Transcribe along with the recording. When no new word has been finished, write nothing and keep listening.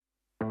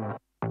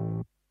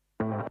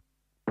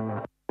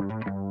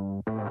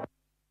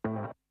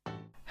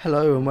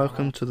Hello and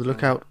welcome to the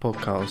Lookout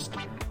podcast.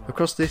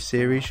 Across this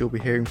series you'll be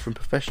hearing from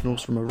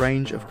professionals from a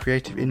range of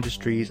creative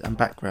industries and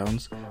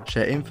backgrounds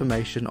share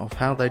information of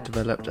how they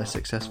developed a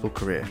successful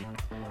career.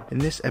 In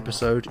this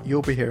episode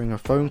you'll be hearing a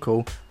phone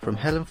call from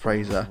Helen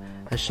Fraser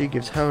as she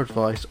gives her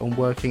advice on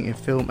working in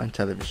film and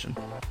television.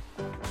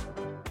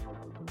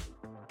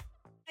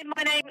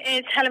 My name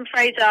is Helen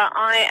Fraser.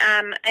 I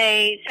am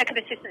a second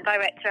assistant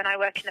director and I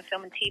work in the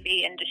film and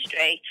TV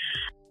industry.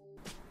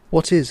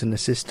 What is an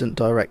assistant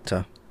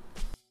director?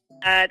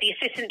 The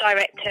assistant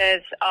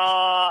directors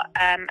are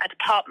a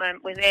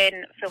department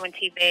within film and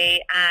TV,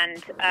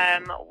 and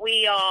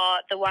we are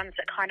the ones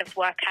that kind of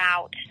work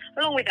out,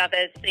 along with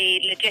others,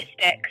 the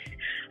logistics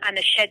and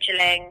the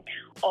scheduling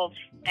of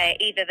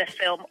either the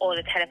film or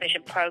the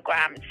television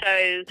programme.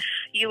 So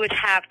you would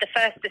have the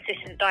first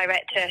assistant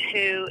director,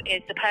 who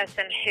is the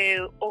person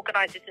who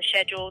organises the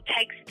schedule,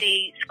 takes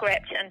the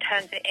script and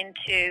turns it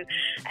into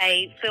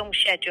a film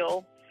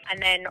schedule.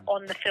 And then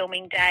on the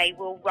filming day,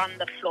 we'll run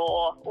the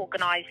floor,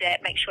 organise it,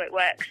 make sure it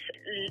works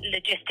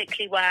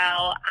logistically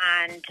well,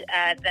 and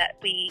that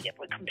we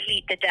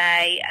complete the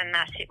day and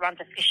that it runs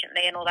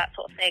efficiently and all that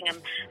sort of thing,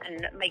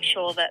 and make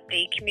sure that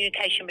the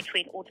communication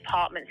between all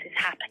departments is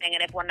happening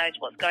and everyone knows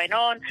what's going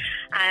on.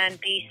 And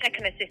the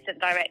second assistant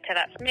director,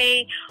 that's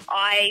me,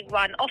 I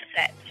run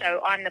offset.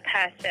 So I'm the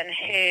person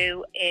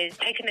who is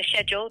taking the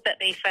schedule that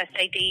the first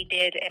AD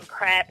did in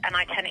prep, and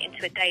I turn it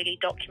into a daily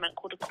document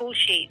called a call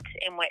sheet,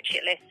 in which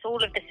it lists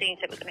all of the scenes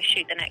that we're going to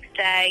shoot the next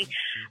day,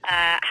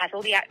 has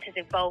all the actors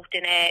involved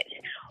in it,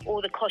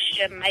 all the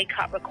costume,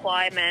 makeup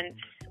requirements,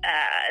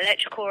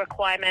 electrical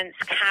requirements,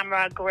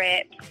 camera,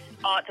 grips,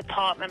 art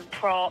department,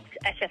 props,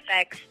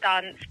 SFX,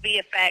 stunts,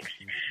 VFX,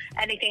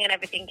 anything and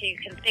everything you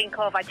can think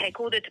of. I take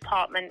all the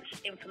departments'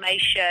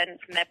 information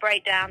from their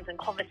breakdowns and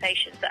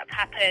conversations that have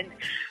happened,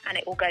 and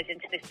it all goes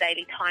into this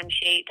daily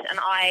timesheet. And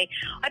I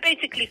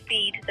basically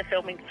feed the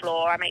filming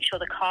floor. I make sure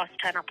the cast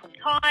turn up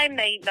on time,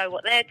 they know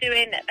what they're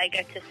doing, that they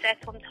go to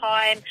set on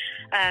time.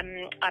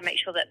 I make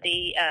sure that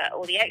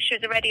all the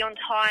extras are ready on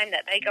time,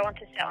 that they go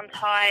onto set on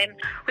time.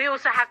 We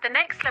also have the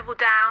next level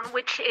down,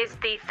 which is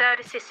the third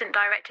assistant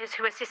directors,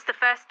 who assist the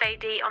first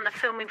AD on the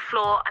filming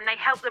floor, and they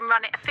help them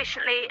run it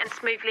efficiently and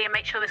smoothly and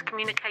make sure there's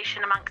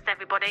communication amongst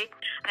everybody.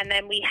 And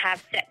then we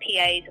have set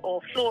PAs, or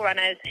floor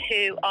runners,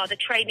 who are the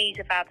trainees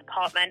of our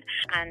department,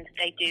 and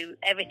they do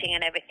everything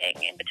and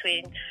everything in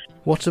between.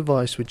 What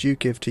advice would you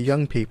give to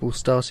young people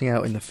starting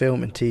out in the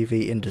film and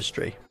TV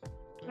industry?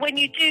 When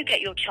you do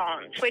get your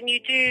chance, when you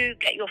do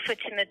get your foot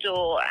in the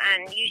door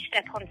and you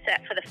step on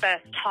set for the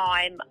first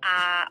time,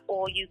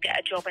 or you get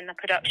a job in the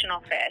production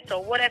office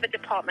or whatever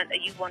department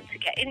that you want to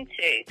get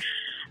into,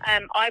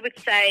 I would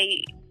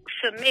say,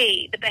 for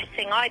me, the best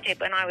thing I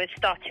did when I was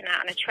starting out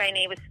and a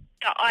trainee was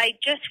that I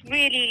just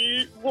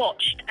really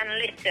watched and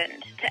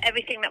listened to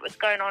everything that was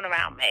going on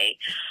around me.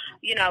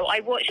 You know, I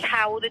watched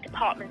how all the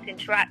departments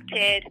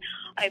interacted.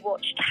 I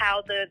watched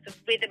how the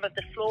rhythm of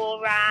the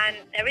floor ran.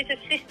 There is a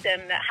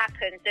system that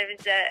happens. There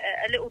is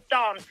a little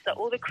dance that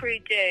all the crew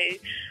do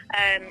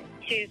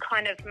to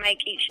kind of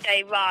make each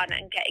day run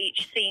and get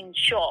each scene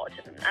shot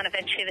and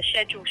eventually the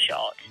schedule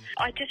shot.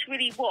 I just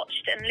really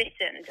watched and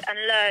listened and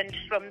learned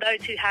from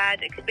those who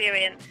had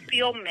experience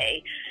beyond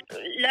me.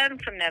 Learn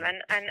from them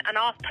and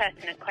ask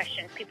pertinent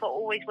questions. People are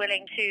always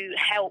willing to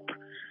help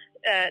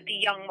the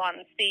young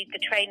ones, the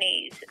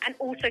trainees, and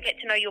also get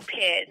to know your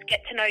peers,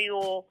 get to know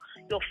your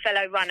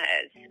fellow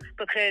runners,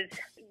 because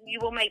you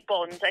will make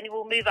bonds and you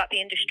will move up the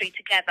industry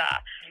together.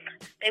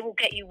 They will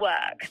get you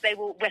work, they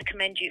will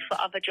recommend you for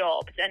other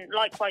jobs, and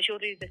likewise you'll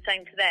do the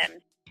same for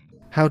them.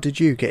 How did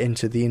you get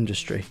into the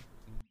industry?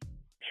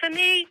 For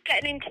me,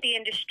 getting into the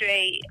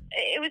industry,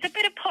 it was a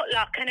bit of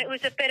potluck and it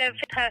was a bit of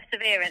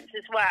perseverance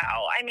as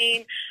well. I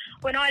mean,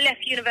 when I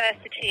left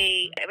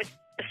university, it was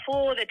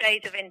before the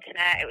days of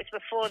internet, it was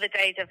before the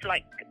days of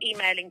like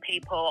emailing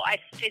people. I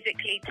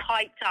physically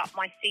typed up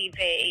my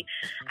CV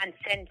and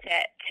sent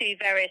it to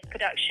various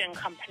production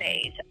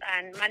companies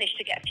and managed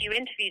to get a few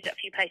interviews at a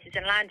few places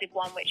and landed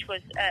one, which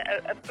was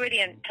a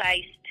brilliant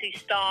place to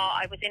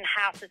start. I was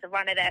in-house as a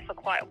runner there for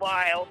quite a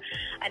while,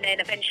 and then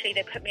eventually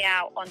they put me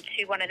out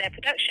onto one of their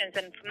productions,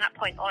 and from that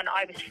point on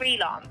I was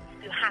freelance.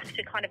 You have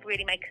to kind of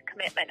really make a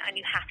commitment and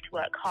you have to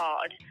work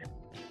hard.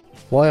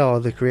 Why are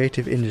the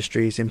creative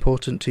industries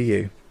important to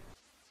you?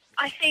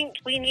 I think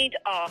we need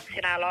art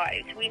in our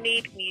lives. We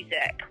need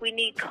music. We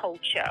need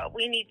culture.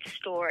 We need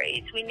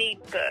stories. We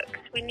need books.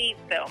 We need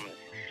films.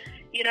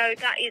 You know,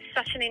 that is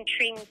such an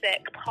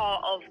intrinsic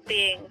part of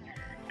being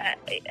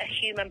a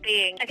human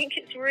being. I think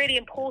it's really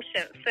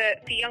important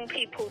for young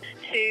people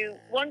to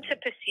want to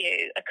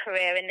pursue a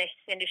career in this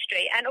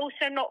industry and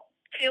also not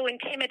feel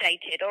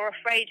intimidated or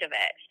afraid of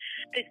it.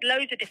 There's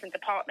loads of different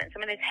departments. I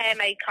mean, there's hair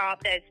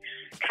makeup, there's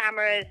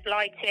cameras,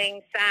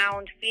 lighting,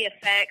 sound,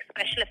 VFX,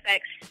 special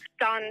effects,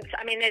 stunts.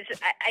 I mean, there's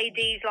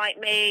ADs like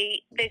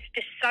me. There's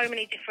just so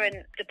many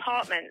different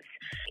departments.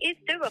 It's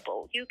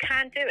doable. You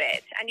can do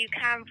it, and you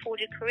can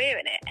forge a career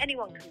in it.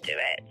 Anyone can do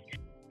it.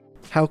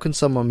 How can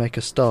someone make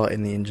a start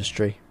in the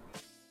industry?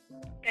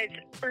 There's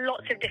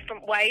lots of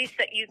different ways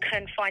that you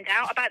can find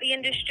out about the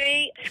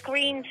industry.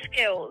 Screen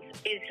Skills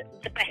is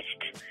the best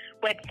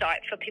website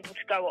for people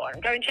to go on.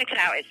 Go and check it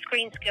out. It's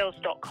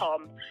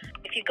screenskills.com.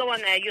 If you go on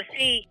there, you'll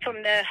see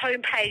from the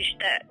homepage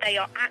that they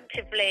are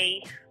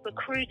actively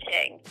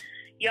recruiting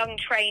young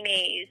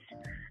trainees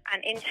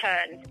and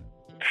interns,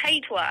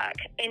 paid work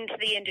into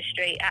the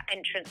industry at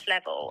entrance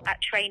level,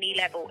 at trainee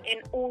level, in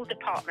all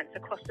departments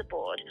across the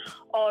board,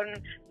 on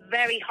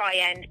very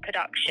high-end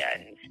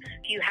productions.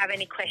 If you have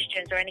any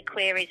questions or any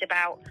queries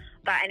about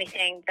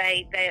anything,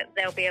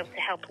 they'll be able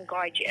to help and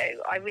guide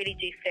you. I really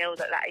do feel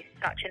that is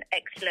such an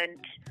excellent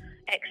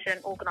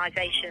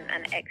organisation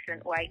and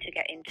excellent way to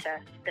get into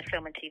the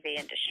film and TV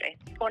industry.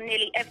 On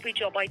nearly every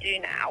job I do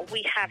now,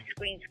 we have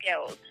Screen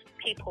Skills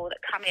people that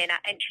come in at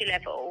entry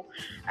level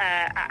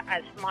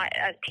as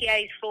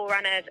PAs,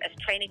 forerunners, as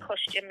trainee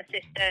costume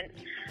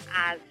assistants,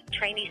 as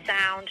trainee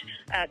sound,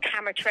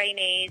 camera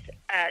trainees,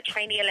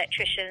 trainee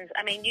electricians.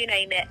 I mean, you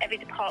name it, every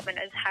department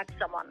has had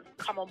someone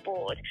come on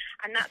board,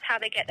 and that's how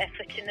they get their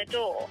foot in the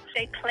door.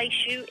 They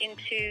place you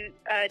into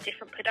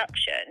different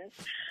productions,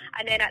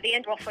 and then at the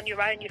end, you're off on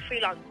your own, you're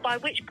freelance, by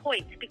which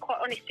point, to be quite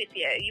honest with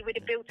you, you would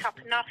have built up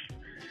enough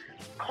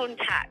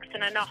contacts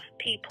and enough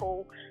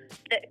people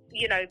that,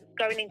 you know,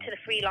 going into the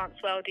freelance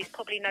world is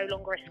probably no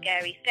longer a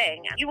scary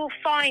thing. You will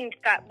find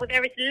that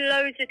there is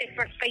loads of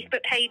different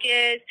Facebook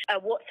pages,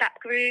 WhatsApp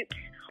groups.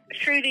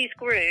 Through these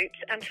groups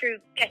and through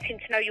getting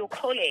to know your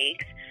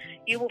colleagues,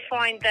 you will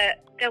find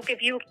that they'll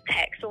give you a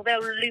text or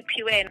they'll loop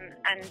you in,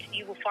 and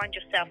you will find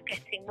yourself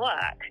getting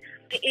work.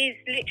 It is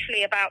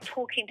literally about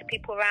talking to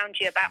people around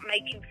you, about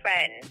making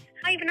friends.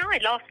 Even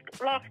last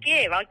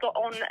year, I got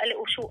on a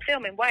little short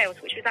film in Wales,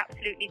 which was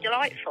absolutely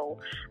delightful,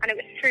 and it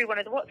was through one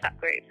of the WhatsApp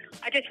groups.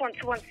 I just want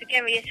to once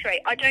again reiterate,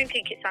 I don't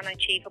think it's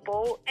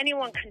unachievable.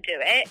 Anyone can do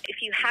it.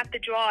 If you have the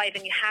drive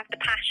and you have the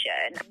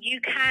passion,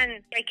 you can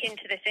break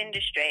into this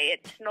industry.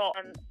 It's not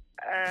an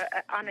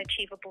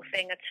unachievable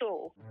thing at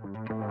all.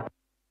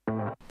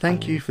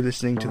 Thank you for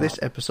listening to this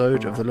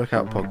episode of the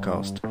Lookout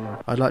Podcast.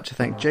 I'd like to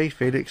thank Jay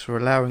Felix for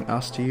allowing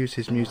us to use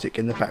his music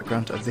in the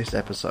background of this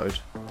episode.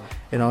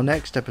 In our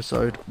next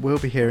episode, we'll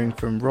be hearing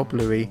from Rob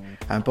Louis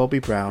and Bobby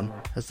Brown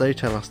as they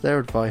tell us their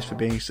advice for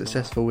being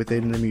successful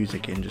within the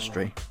music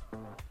industry.